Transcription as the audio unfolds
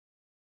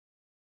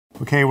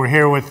Okay, we're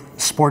here with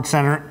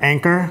SportsCenter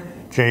anchor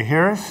Jay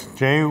Harris.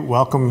 Jay,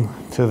 welcome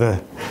to the.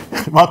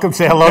 Welcome.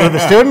 Say hello to the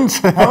students.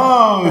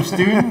 Hello,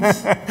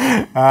 students.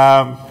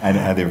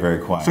 They're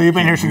very quiet. So you've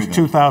been here since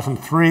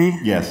 2003.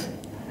 Yes.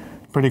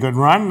 Pretty good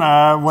run.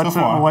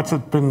 What's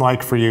it been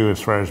like for you as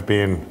far as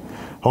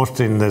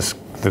hosting this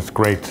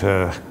great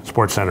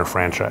SportsCenter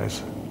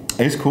franchise?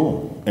 It's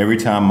cool. Every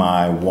time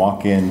I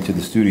walk into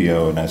the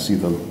studio and I see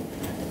the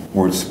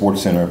word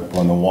SportsCenter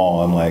on the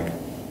wall, I'm like,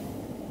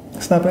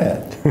 that's not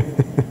bad.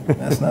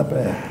 That's not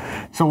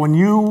bad. So when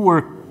you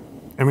were,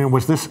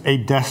 was this a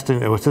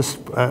destiny? Was this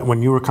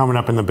when you were coming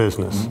up in the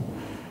business,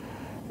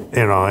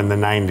 in the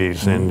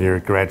 90s, and you're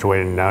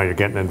graduating now, you're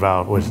getting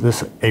involved? Was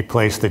this a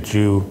place that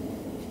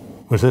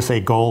was this a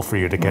goal for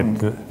you to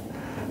get?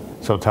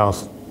 So tell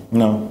us.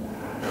 No.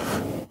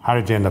 How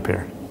did you end up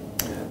here?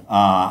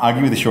 I'll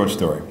give you the short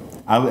story.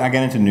 I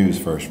got into news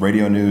first,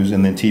 radio news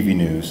and then TV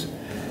news.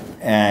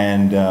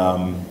 And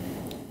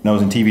when I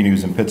was in TV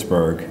news in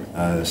Pittsburgh,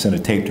 I sent a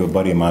tape to a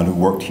buddy of mine who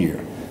worked here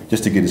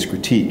just to get his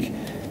critique.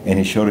 And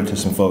he showed it to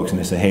some folks and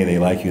they said, hey, they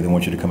like you, they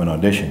want you to come and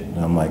audition.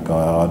 And I'm like,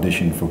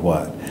 audition for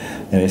what?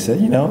 And they said,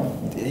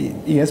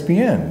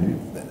 ESPN,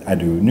 I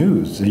do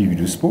news, so you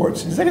do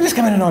sports. He's like, just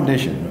come in and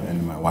audition.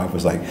 And my wife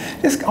was like,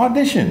 just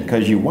audition,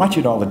 because you watch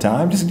it all the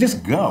time,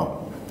 just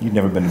go. You've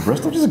never been to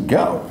Bristol, just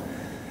go.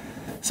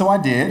 So I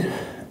did.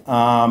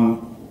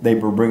 They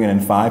were bringing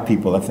in 5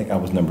 people. I think I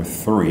was number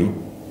 3.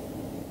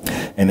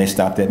 And they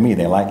stopped at me.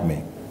 They liked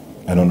me.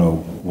 I don't know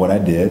what I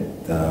did.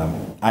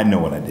 I know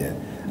what I did.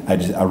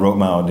 I wrote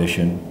my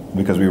audition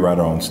because we write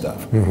our own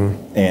stuff.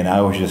 And I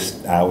was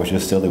just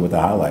silly with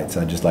the highlights.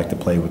 I just like to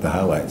play with the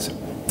highlights.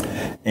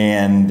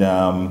 And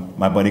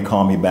my buddy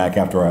called me back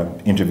after I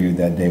interviewed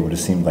that day, what it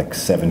seemed like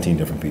 17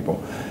 different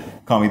people.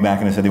 Called me back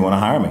and they said they want to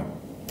hire me.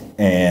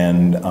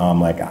 And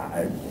I'm like,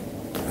 I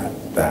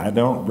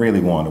don't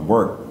really want to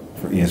work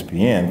for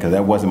ESPN because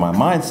that wasn't my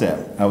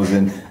mindset. I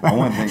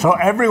wanted to So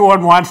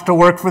everyone wants to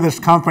work for this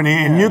company,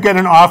 and you get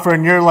an offer,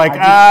 and you're like,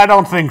 I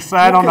don't think so.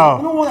 I don't know.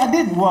 No, I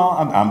didn't. Well,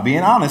 I'm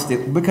being honest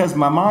because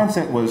my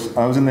mindset was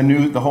I was in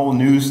the whole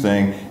news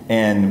thing,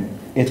 and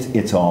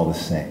it's all the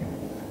same.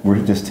 We're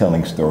just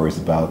telling stories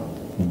about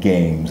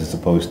games as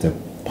opposed to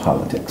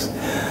politics,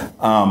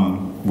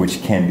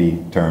 which can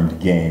be termed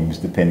games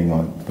depending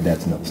on, but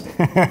that's another story.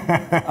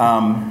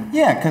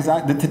 Yeah, because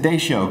the Today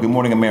Show, Good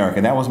Morning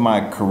America, that was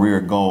my career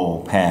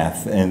goal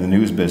path in the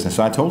news business.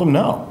 So I told him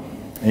no.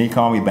 And he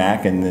called me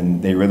back and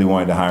then they really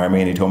wanted to hire me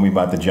and he told me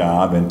about the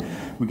job and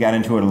we got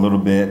into it a little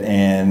bit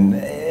and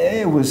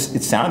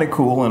it sounded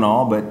cool and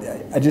all, but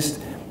I just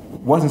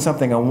wasn't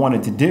something I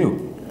wanted to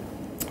do.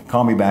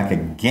 Called me back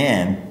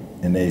again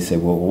and they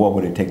said, well, what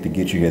would it take to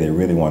get you here? They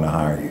really want to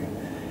hire you.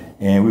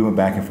 And we went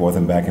back and forth,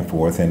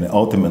 and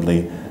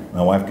ultimately,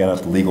 my wife got out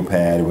the legal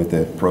pad with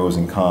the pros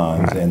and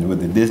cons, and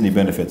with the Disney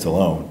benefits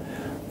alone,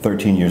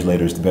 13 years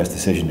later, it's the best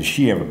decision that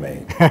she ever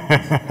made.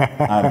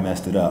 I'd have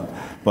messed it up.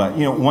 But,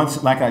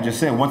 once, like I just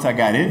said, once I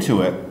got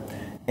into it,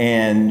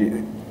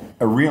 and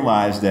I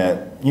realized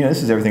that,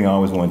 this is everything I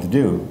always wanted to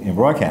do in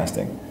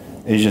broadcasting.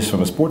 It's just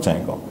from a sports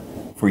angle.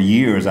 For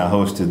years, I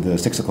hosted the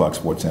 6 o'clock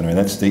SportsCenter, and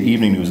that's the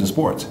evening news and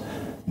sports.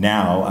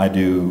 Now I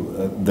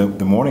do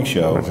the morning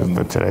show. Which is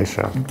the Today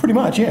Show. Pretty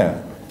much,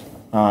 yeah.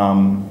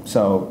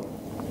 So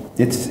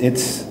it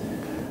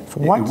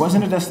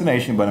wasn't a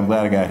destination, but I'm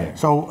glad I got here.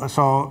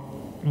 So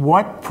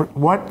what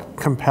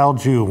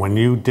compelled you when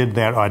you did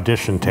that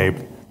audition tape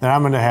that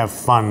I'm going to have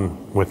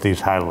fun with these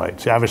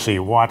highlights? Obviously,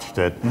 you watched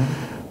it,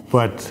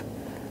 but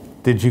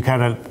did you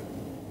kind of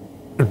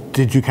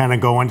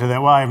go into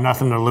that? Well, I have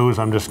nothing to lose.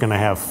 I'm just going to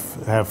have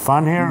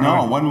fun here.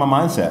 No, it wasn't my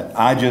mindset.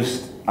 I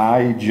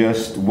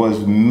just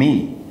was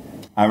me.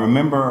 I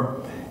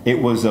remember it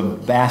was a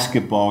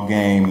basketball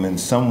game and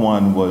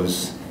someone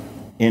was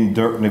in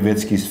Dirk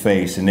Nowitzki's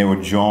face and they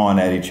were jawing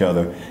at each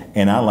other.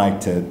 And I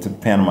like to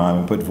pantomime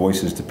and put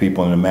voices to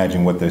people and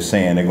imagine what they're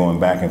saying. They're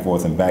going back and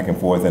forth and back and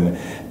forth.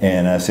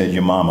 And I said,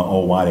 your mama,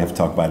 oh, why do they have to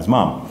talk about his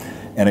mama?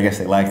 And I guess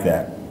they liked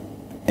that.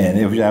 And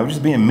I was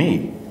just being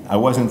me. I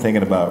wasn't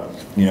thinking about,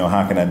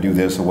 how can I do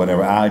this or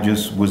whatever. I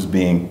just was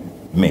being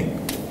me.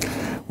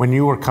 When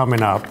you were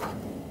coming up,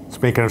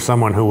 speaking of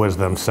someone who was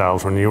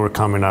themselves, when you were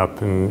coming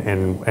up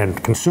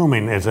and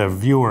consuming as a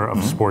viewer of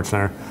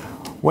SportsCenter,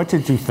 what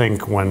did you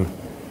think when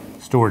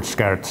Stuart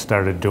Scott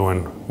started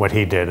doing what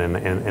he did in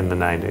the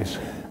 90s?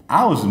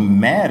 I was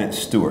mad at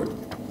Stuart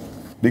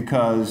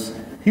because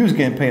he was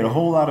getting paid a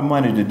whole lot of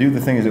money to do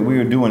the things that we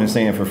were doing and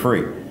saying for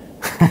free.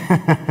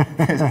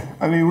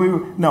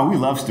 We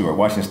love Stuart,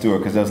 watching Stuart,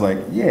 because I was like,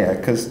 yeah,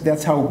 because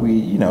that's how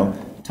we,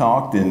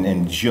 talked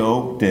and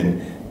joked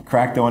and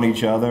cracked on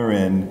each other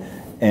and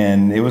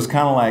it was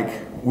kind of like,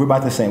 we're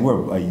about the same,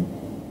 we're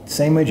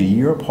same age, a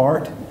year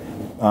apart,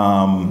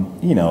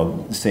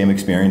 same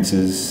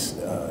experiences,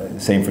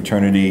 same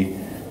fraternity.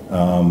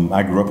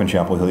 I grew up in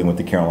Chapel Hill, went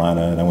to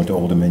Carolina, and I went to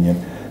Old Dominion.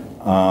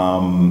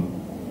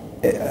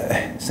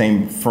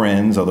 Same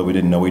friends, although we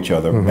didn't know each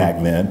other back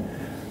then.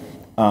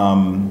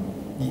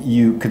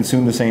 you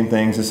consume the same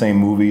things, the same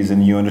movies,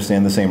 and you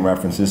understand the same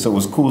references. So it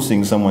was cool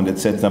seeing someone that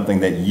said something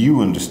that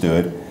you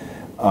understood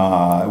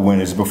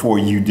when it's before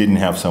you didn't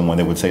have someone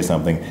that would say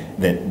something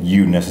that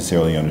you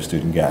necessarily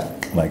understood and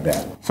got like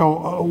that.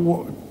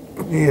 So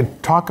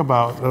talk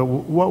about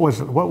what was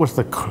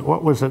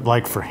it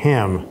like for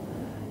him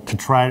to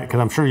try, because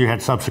I'm sure you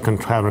had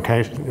subsequent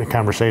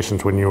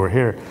conversations when you were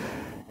here.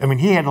 I mean,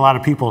 he had a lot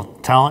of people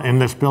in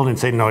this building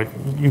say, no,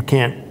 you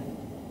can't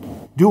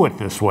do it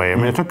this way. I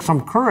mean, it took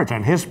some courage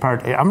on his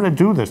part. I'm going to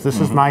do this. This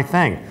is my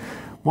thing.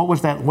 What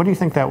was that? What do you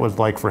think that was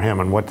like for him,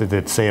 and what did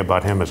it say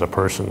about him as a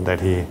person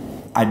that he?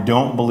 I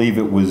don't believe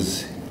it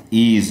was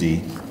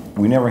easy.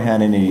 We never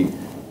had any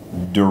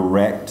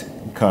direct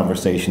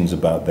conversations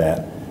about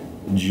that.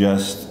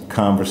 Just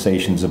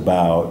conversations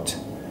about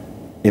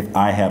if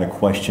I had a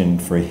question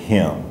for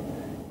him,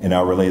 and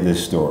I'll relay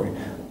this story.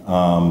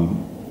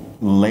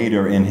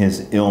 Later in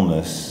his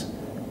illness,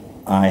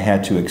 I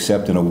had to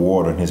accept an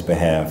award on his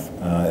behalf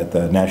at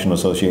the National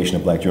Association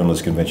of Black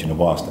Journalists Convention in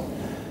Boston.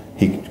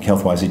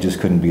 Health-wise, he just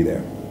couldn't be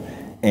there.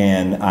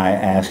 And I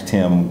asked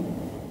him,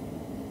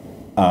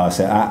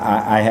 said,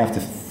 I have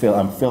to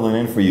I'm filling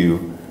in for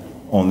you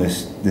on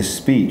this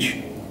speech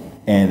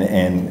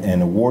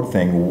and award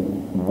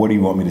thing. What do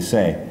you want me to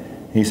say?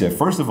 He said,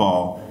 first of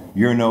all,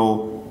 you're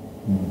no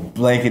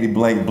blankety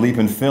blank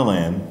bleeping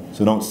fill-in,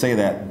 so don't say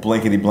that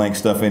blankety blank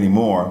stuff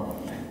anymore.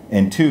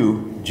 And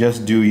two,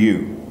 just do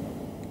you.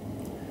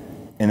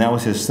 And that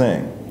was his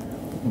thing.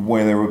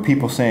 Where there were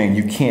people saying,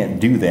 you can't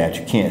do that,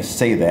 you can't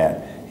say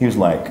that, he was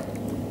like,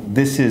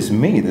 this is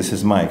me, this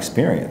is my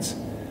experience.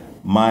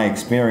 My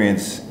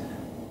experience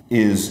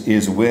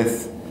is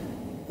with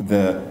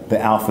the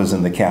alphas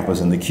and the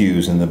kappas and the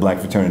Qs and the black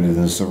fraternities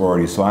and the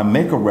sororities. So I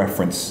make a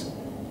reference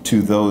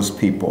to those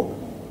people.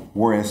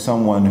 Whereas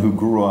someone who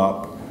grew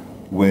up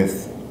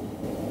with,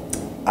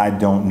 I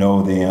don't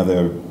know the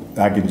other,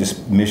 I could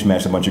just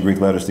mishmash a bunch of Greek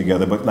letters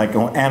together, but like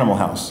on Animal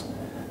House,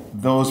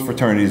 those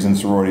fraternities and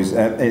sororities,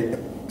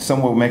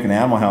 someone would make an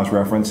Animal House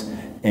reference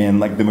and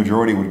like the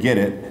majority would get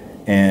it,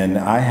 and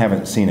I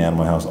haven't seen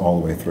Animal House all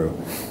the way through,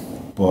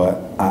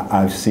 but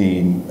I've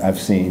seen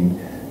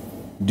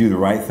Do the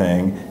Right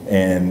Thing,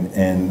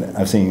 and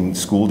I've seen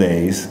School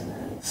Days,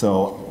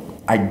 so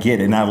I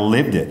get it, and I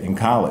lived it in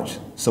college,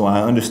 so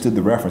I understood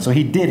the reference. So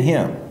he did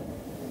him,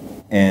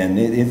 and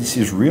it's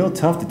just real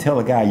tough to tell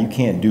a guy you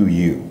can't do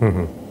you.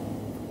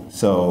 Mm-hmm.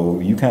 So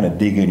you kind of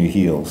dig in your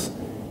heels,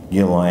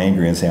 get a little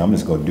angry, and say, I'm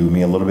just going to do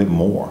me a little bit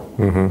more,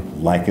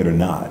 like it or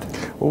not.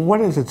 Well, what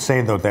does it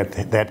say, though,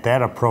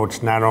 that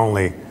approach not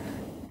only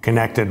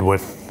connected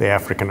with the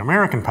African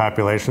American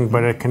population,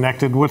 but it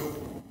connected with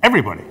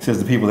everybody? It says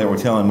the people that were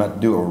telling him not to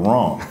do it were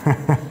wrong.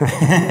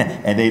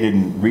 And they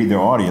didn't read their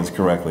audience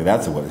correctly.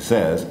 That's what it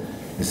says.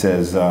 It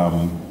says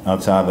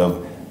outside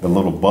of the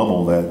little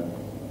bubble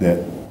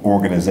that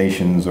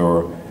organizations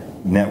or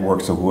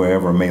networks or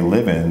whoever may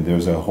live in,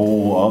 there's a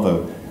whole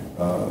other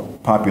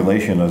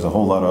population. There's a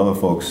whole lot of other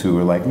folks who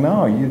are like,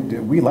 no,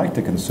 we like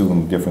to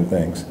consume different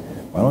things.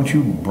 Why don't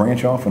you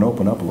branch off and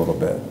open up a little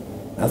bit?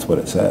 That's what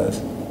it says.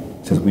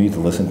 It says we need to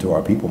listen to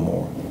our people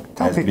more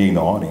as being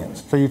the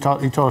audience. So you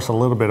told us a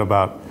little bit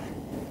about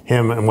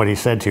him and what he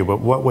said to you, but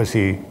what was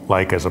he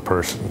like as a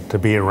person to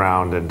be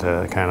around and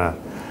to kind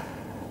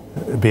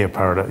of be a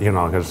part of,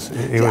 because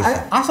he was...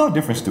 I saw a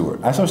different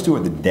Stewart. I saw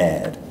Stewart the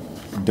dad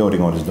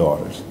doting on his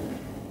daughters.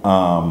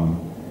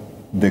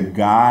 The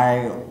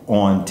guy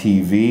on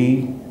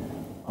TV,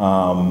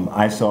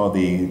 I saw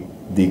the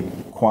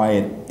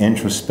quiet,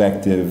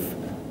 introspective,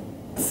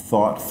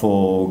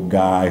 thoughtful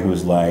guy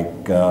who's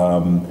like,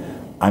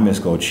 I'm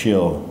just gonna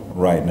chill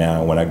right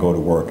now. When I go to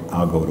work,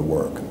 I'll go to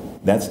work.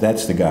 That's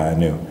the guy I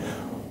knew,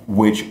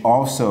 which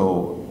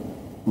also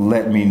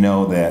let me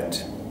know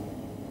that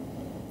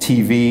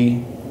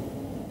TV,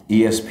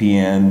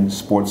 ESPN,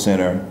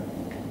 SportsCenter,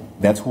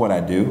 that's what I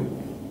do.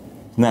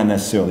 It's not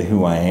necessarily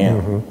who I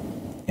am.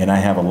 And I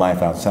have a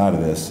life outside of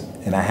this,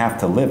 and I have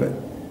to live it.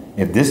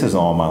 If this is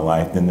all my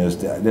life, then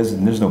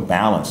there's no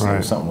balance. Right.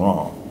 There's something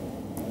wrong.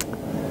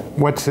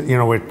 What's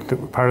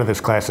part of this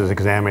class is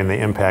examining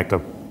the impact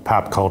of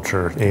pop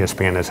culture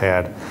ESPN has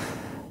had.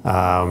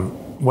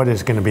 What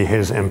is going to be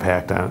his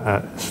impact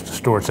on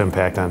Stewart's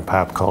impact on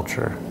pop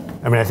culture?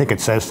 I mean, I think it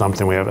says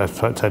something. I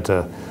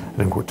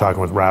think we're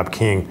talking with Rob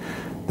King,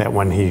 that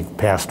when he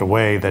passed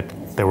away, that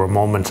there were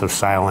moments of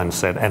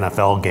silence at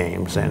NFL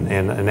games and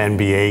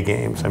NBA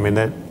games. I mean,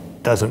 that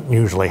doesn't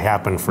usually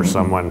happen for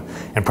someone.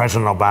 And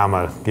President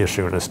Obama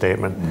issued a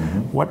statement.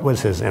 What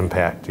was his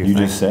impact, do you think?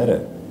 You just said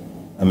it.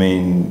 I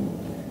mean,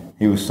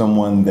 he was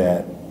someone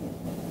that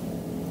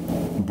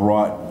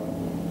brought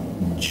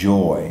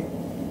joy.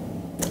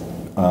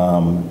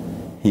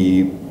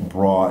 He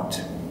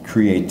brought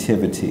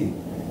creativity.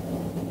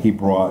 He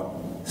brought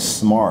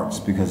smarts,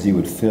 because he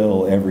would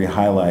fill every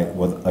highlight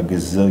with a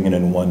gazillion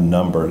and one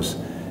numbers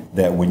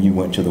that when you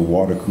went to the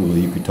water cooler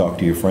you could talk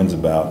to your friends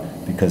about,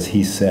 because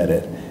he said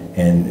it,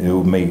 and it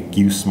would make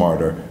you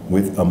smarter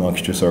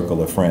amongst your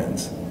circle of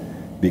friends,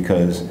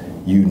 because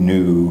you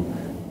knew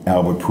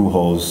Albert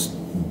Pujols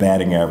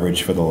batting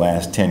average for the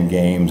last 10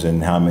 games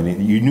and how many,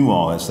 you knew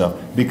all that stuff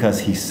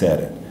because he said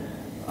it.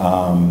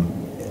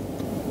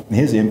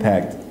 His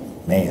impact,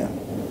 man,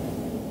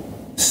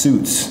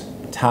 suits,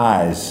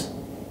 ties,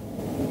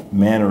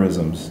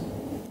 mannerisms.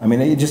 I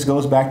mean, it just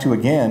goes back to,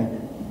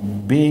 again,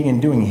 being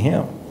and doing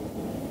him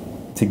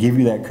to give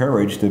you that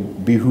courage to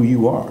be who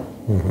you are.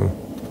 Mm-hmm.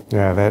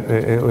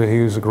 Yeah,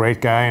 he was a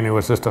great guy, and he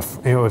was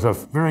a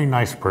very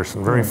nice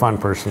person, very fun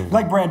person.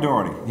 Like Brad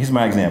Daugherty, he's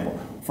my example.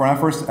 When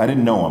I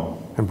didn't know him.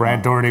 And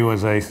Brad Daugherty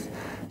was a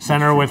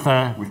center with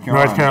Carolina.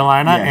 North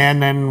Carolina, Yes.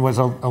 and then was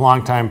a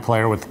longtime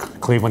player with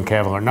Cleveland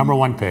Cavalier,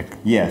 #1 pick.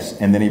 Yes,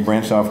 and then he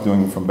branched off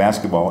doing from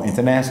basketball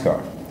into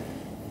NASCAR.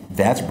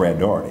 That's Brad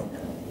Daugherty.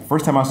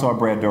 First time I saw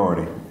Brad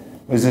Daugherty, it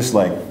was this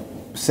like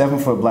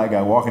 7-foot black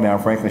guy walking down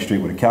Franklin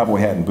Street with a cowboy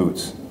hat and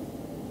boots,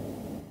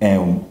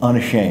 and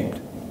unashamed.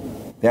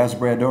 That was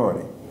Brad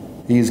Daugherty.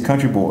 He's a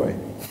country boy,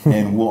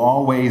 and will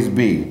always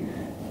be.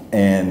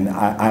 And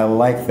I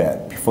like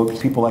that.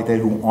 People like that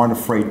who aren't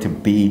afraid to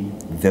be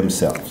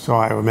themselves. So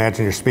I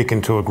imagine you're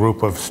speaking to a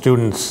group of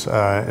students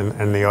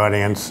in the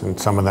audience, and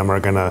some of them are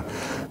going to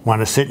want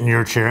to sit in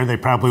your chair. They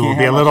probably will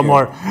be a little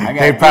more.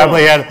 They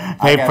probably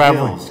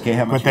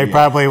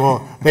will.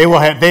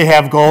 They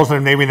have goals,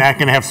 and maybe not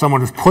going to have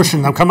someone who's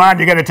pushing them. Come on,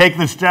 you got to take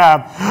this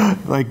job,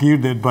 like you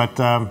did. But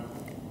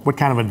what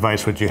kind of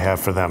advice would you have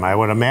for them? I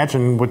would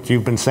imagine what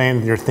you've been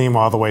saying, your theme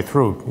all the way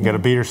through. You got to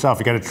be yourself.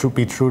 You got to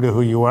be true to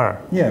who you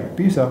are. Yeah,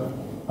 be yourself.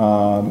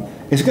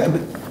 It's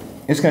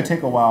going to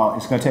take a while.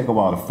 It's going to take a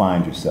while to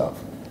find yourself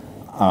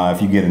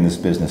if you get in this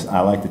business.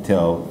 I like to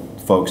tell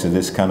folks that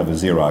it's kind of a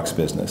Xerox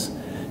business.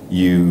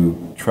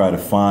 You try to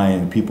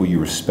find people you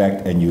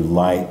respect and you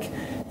like,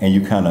 and you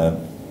kind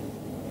of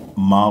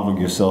model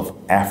yourself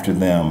after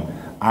them.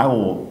 I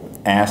will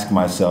ask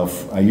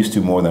myself, I used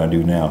to more than I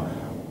do now,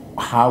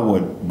 how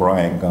would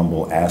Bryant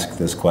Gumbel ask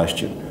this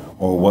question?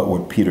 Or what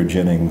would Peter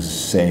Jennings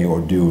say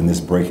or do in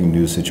this breaking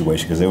news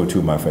situation? Because they were two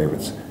of my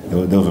favorites.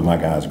 Those were my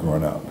guys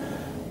growing up.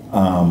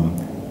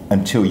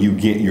 Until you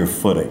get your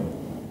footing.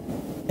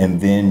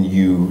 And then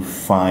you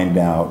find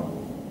out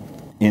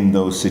in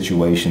those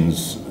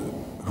situations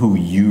who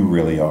you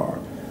really are.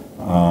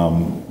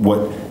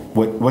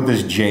 What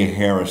does Jay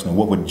Harris know?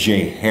 What would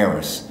Jay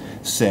Harris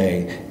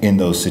say in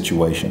those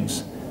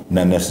situations?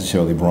 Not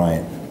necessarily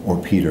Bryant or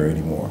Peter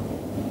anymore.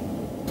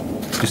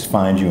 Just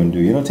find you and do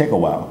you. It'll take a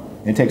while.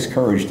 It takes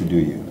courage to do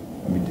you.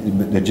 I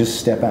mean, just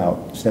step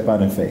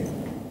out in faith.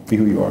 Be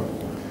who you are.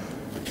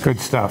 Good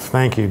stuff.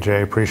 Thank you,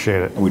 Jay.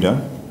 Appreciate it. Are we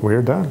done?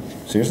 We're done.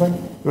 Seriously?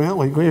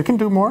 Well, you can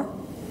do more.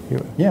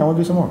 Yeah, I want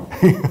to do some more.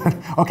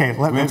 Okay.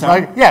 Let's.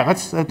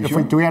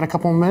 Sure? Do we have a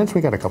couple of minutes?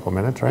 We got a couple of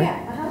minutes, right?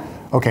 Yeah.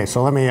 Okay.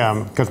 So let me,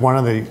 because one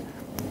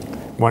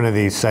of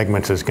these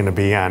segments is going to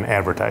be on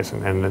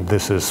advertising, and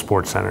this is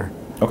SportsCenter.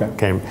 Okay.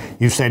 Okay.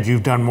 You said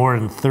you've done more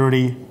than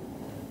 30.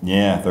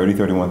 Yeah,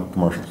 31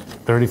 commercials.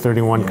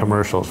 31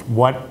 commercials.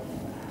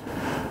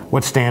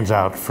 What stands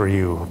out for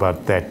you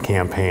about that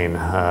campaign?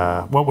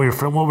 What were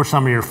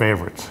some of your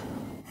favorites?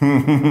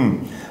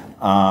 Well,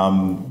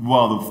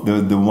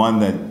 the one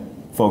that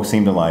folks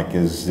seem to like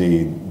is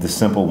the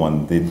simple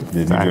one, the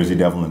New Jersey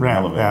Devil in the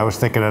elevator. Yeah, I was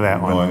thinking of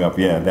that one. Going up,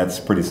 yeah, that's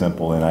pretty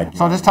simple. And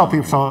so just tell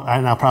people.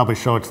 And I'll probably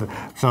show it.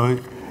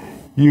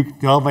 The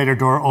elevator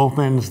door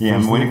opens. Yeah,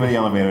 I'm waiting for the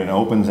elevator, and it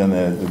opens, and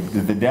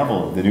the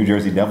devil, the New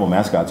Jersey Devil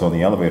mascot's on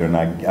the elevator, and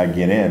I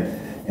get in,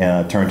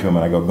 and I turn to him,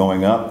 and I go,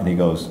 going up, and he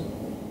goes,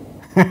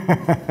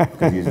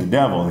 because he's the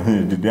devil.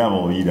 The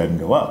devil, he doesn't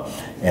go up.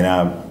 And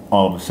I,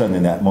 all of a sudden,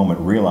 in that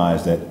moment,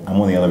 realized that I'm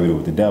on the elevator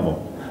with the devil.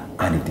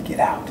 I need to get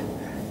out.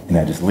 And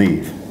I just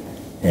leave,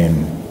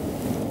 and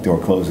the door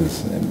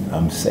closes, and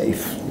I'm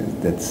safe.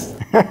 That's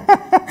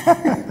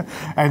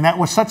and that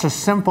was such a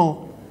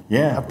simple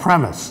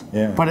premise.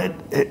 Yeah. But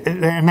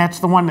and that's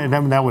the one,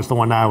 and that was the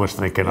one I was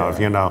thinking of,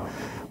 you know.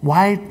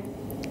 Why?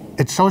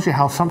 It shows you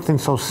how something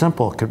so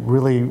simple could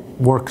really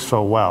work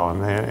so well.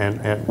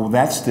 And well,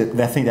 I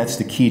think that's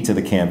the key to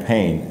the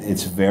campaign.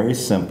 It's very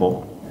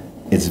simple.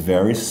 It's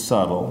very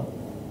subtle.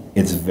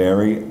 It's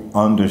very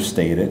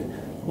understated.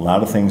 A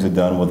lot of things are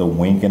done with a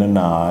wink and a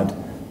nod,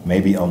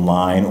 maybe a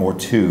line or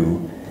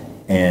two,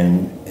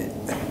 and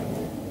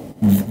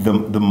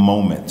the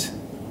moment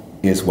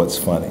is what's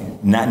funny.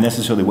 Not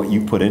necessarily what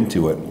you put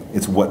into it.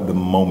 It's what the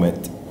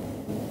moment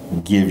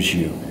gives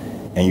you,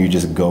 and you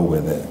just go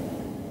with it.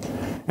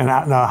 And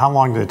now, how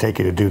long did it take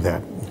you to do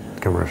that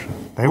commercial?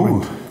 That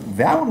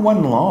one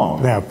wasn't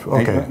long. Yeah,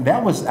 okay.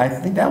 I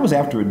think that was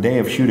after a day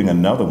of shooting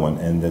another one,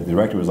 and the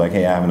director was like,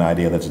 "Hey, I have an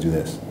idea. Let's do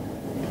this,"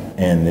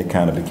 and it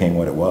kind of became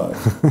what it was.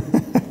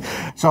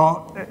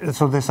 So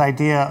this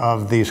idea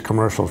of these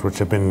commercials, which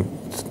have been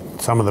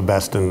some of the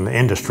best in the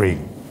industry,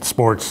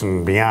 sports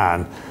and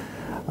beyond,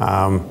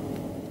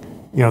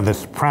 you know,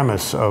 this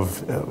premise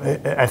of,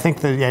 I think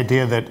the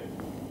idea that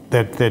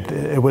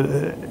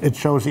it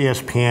shows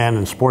ESPN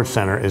and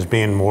SportsCenter as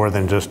being more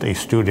than just a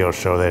studio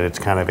show, that it's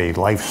kind of a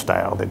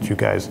lifestyle, that you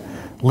guys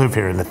live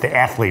here and that the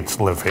athletes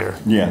live here.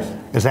 Yes.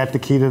 Is that the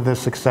key to the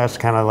success,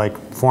 kind of like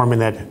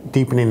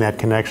deepening that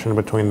connection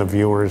between the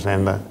viewers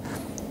and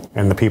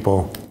and the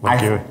people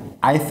like you?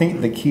 I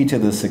think the key to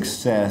the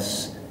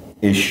success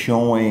is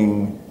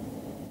showing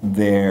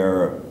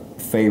their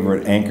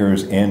favorite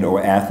anchors and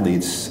or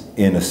athletes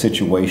in a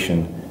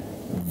situation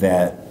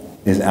that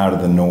is out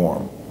of the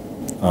norm.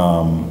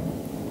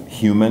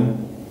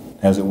 Human,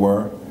 as it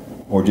were,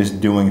 or just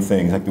doing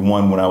things. Like the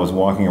one when I was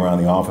walking around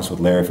the office with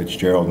Larry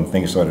Fitzgerald and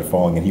things started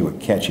falling and he would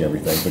catch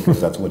everything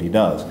because that's what he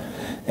does.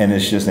 And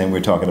it's just, and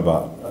we're talking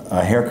about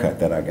a haircut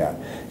that I got.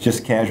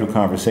 Just casual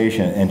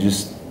conversation and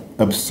just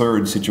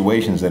absurd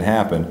situations that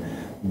happen,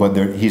 but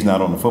he's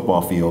not on the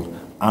football field,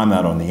 I'm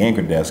not on the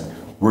anchor desk,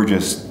 we're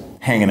just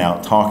hanging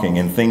out talking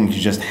and things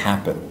just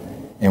happen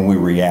and we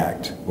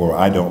react, or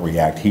I don't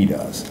react, he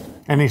does.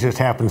 And he just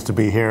happens to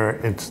be here.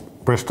 It's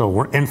Bristol.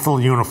 We're in full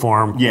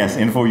uniform. Yes,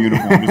 in full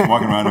uniform, just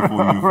walking around in full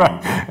uniform.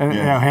 Right. And,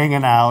 yeah.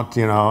 hanging out,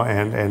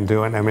 and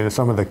doing, I mean,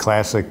 some of the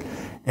classic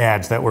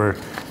ads that were,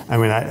 I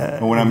mean,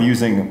 when I'm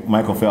using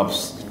Michael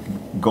Phelps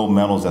gold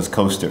medals as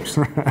coasters.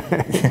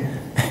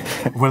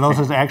 Were those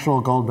his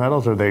actual gold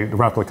medals or are they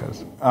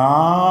replicas?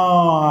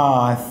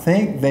 Oh, I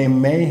think they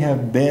may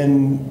have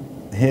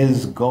been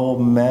his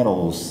gold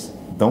medals.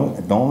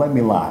 Don't let me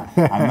lie.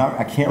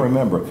 I can't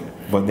remember,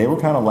 but they were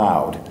kind of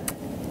loud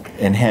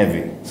and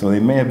heavy, so they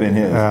may have been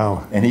his.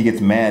 Oh. And he gets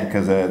mad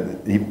because I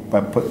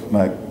put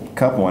my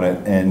cup on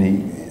it, and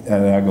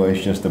I go,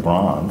 it's just the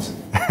bronze.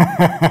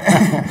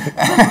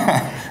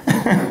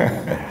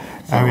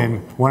 I mean,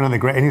 one of the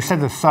great, and you said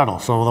the subtle.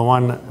 So the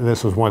one,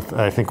 this was with,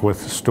 I think,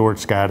 with Stuart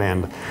Scott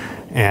and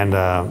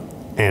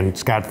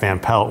Scott Van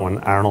Pelt when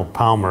Arnold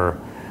Palmer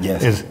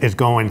yes. is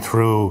going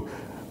through,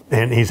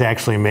 and he's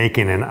actually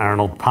making an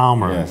Arnold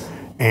Palmer. Yes.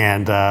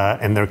 And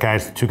they're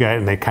two guys,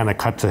 and they kind of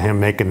cut to him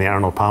making the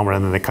Arnold Palmer,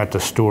 and then they cut to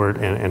Stuart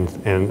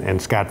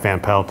and Scott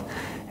Van Pelt,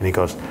 and he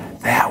goes,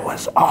 "That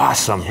was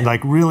awesome!" Yeah.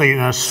 Like really,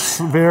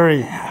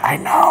 very, I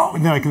know,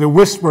 like they're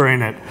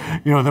whispering it.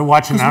 They're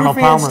watching Arnold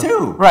Palmer,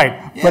 too.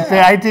 Right? Yeah. But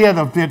the idea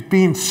of it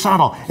being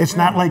subtle, it's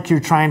not like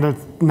you're trying to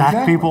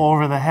knock people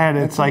over the head.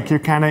 It's like you're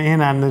kind of in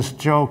on this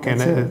joke,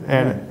 it's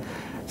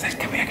like,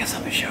 come here, I got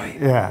something to show you.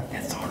 Yeah,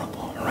 it's Arnold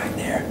Palmer right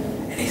there,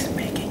 and he's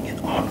making it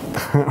on.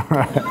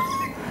 Right.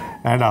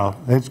 I know,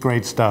 it's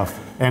great stuff.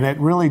 And it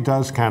really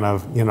does kind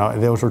of,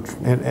 those were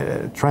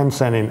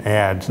trend-setting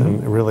ads,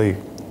 and it really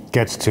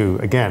gets to,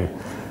 again,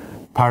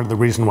 part of the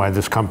reason why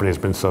this company has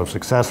been so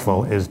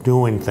successful is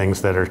doing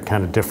things that are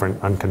kind of different,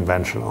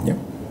 unconventional. Yep,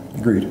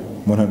 agreed,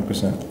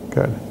 100%.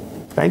 Good.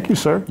 Thank you,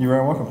 sir. You're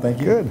very welcome, thank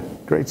you. Good,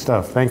 great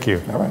stuff, thank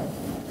you. All right.